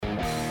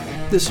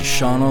This is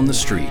Sean on the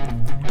Street,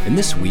 and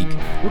this week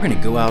we're going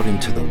to go out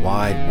into the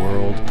wide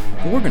world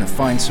and we're going to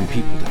find some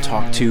people to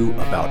talk to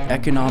about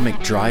economic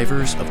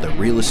drivers of the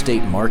real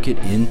estate market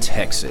in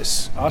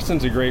Texas.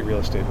 Austin's a great real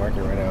estate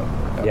market right now.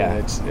 I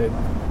mean,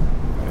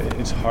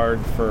 it's hard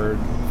for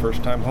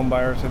first-time home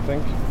buyers, I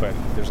think, but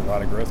there's a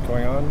lot of growth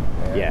going on.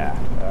 And,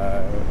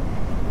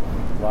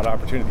 a lot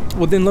of opportunity.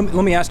 Well, then let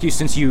me ask you,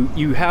 since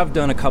you have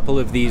done a couple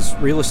of these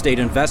real estate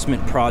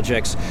investment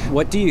projects,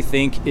 what do you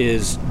think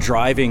is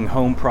driving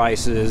home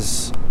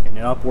prices in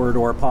an upward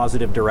or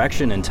positive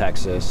direction in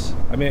Texas?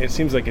 I mean, it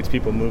seems like it's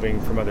people moving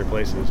from other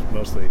places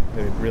mostly.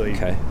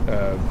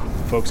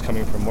 Folks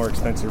coming from more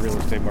expensive real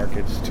estate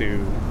markets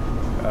to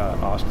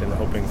Austin,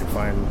 hoping to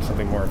find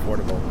something more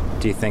affordable.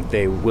 Do you think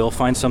they will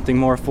find something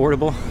more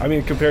affordable? I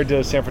mean, compared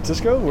to San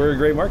Francisco, we're a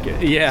great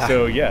market. Yeah.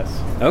 So yes.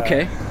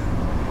 Okay.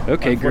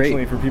 Okay, great.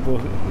 Unfortunately, for people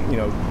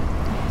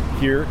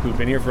here who've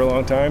been here for a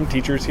long time,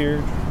 teachers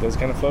here, those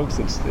kind of folks,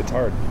 it's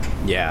hard.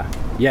 Yeah,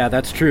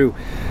 that's true.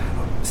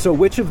 So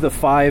which of the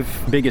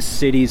 5 biggest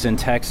cities in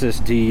Texas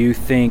do you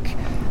think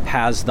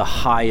has the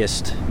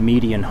highest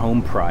median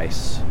home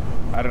price?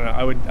 I don't know.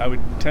 I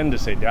would tend to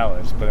say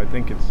Dallas, but I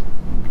think it's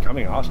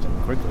becoming Austin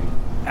quickly.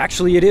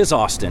 Actually, it is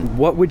Austin.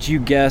 What would you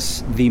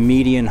guess the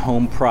median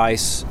home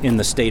price in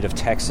the state of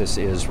Texas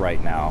is right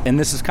now? And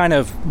this is kind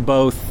of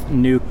both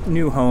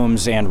new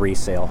homes and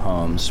resale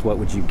homes. What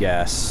would you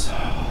guess?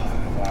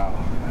 Wow.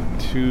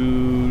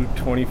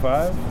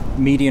 $225?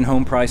 Median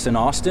home price in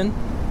Austin?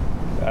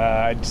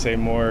 I'd say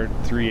more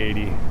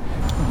 380.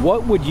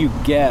 What would you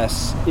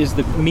guess is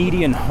the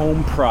median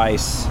home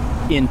price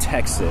in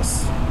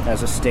Texas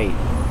as a state?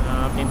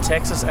 In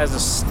Texas as a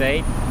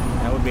state,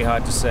 that would be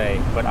hard to say,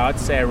 but I'd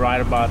say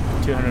right about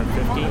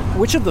 250.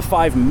 Which of the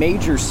 5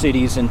 major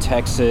cities in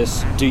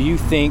Texas do you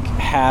think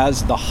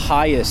has the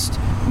highest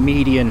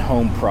median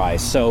home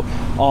price? So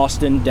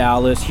Austin,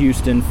 Dallas,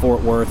 Houston,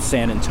 Fort Worth,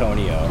 San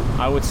Antonio.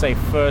 I would say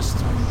first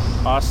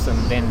Austin,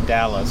 then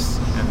Dallas,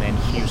 and then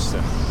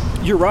Houston.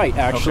 You're right,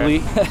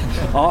 actually. Okay.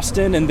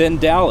 Austin and then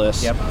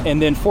Dallas. Yep.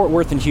 And then Fort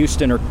Worth and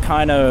Houston are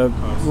kind of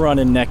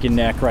running neck and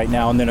neck right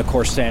now. And then, of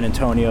course, San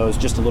Antonio is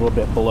just a little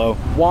bit below.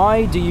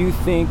 Why do you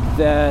think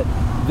that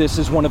this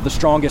is one of the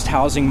strongest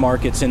housing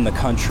markets in the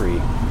country?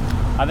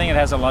 I think it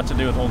has a lot to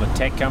do with all the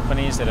tech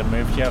companies that have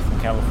moved here from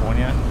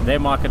California. Their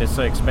market is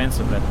so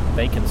expensive that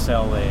they can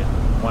sell their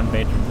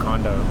one-bedroom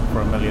condo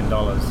for $1 million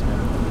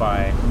and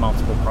buy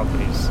multiple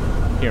properties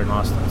here in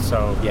Austin.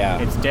 So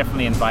It's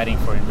definitely inviting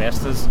for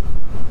investors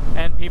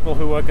and people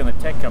who work in the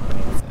tech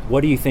companies. What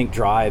do you think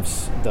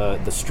drives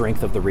the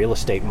strength of the real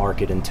estate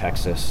market in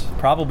Texas?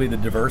 Probably the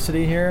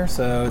diversity here.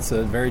 So it's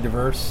a very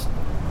diverse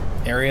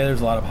area. There's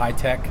a lot of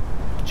high-tech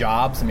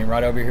jobs. I mean,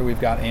 right over here we've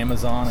got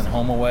Amazon and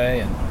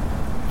HomeAway, and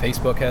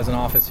Facebook has an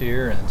office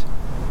here.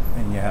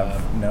 And you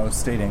have no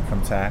state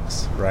income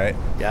tax, right?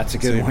 Yeah, that's a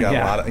good one.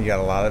 You got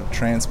a lot of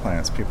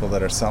transplants, people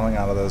that are selling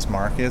out of those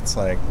markets,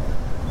 like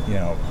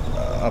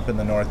up in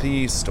the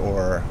Northeast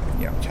or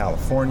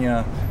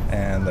California,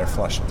 and they're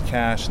flush with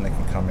cash and they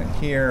can come in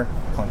here,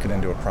 plunk it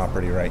into a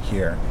property right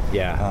here.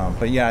 Yeah.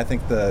 I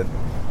think the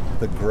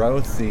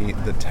growth,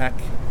 the tech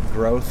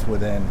growth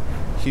within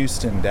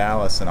Houston,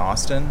 Dallas, and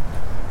Austin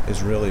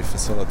is really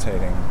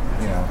facilitating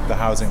the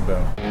housing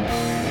boom.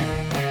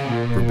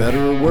 For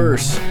better or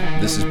worse,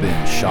 this has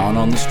been Sean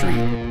on the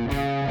Street.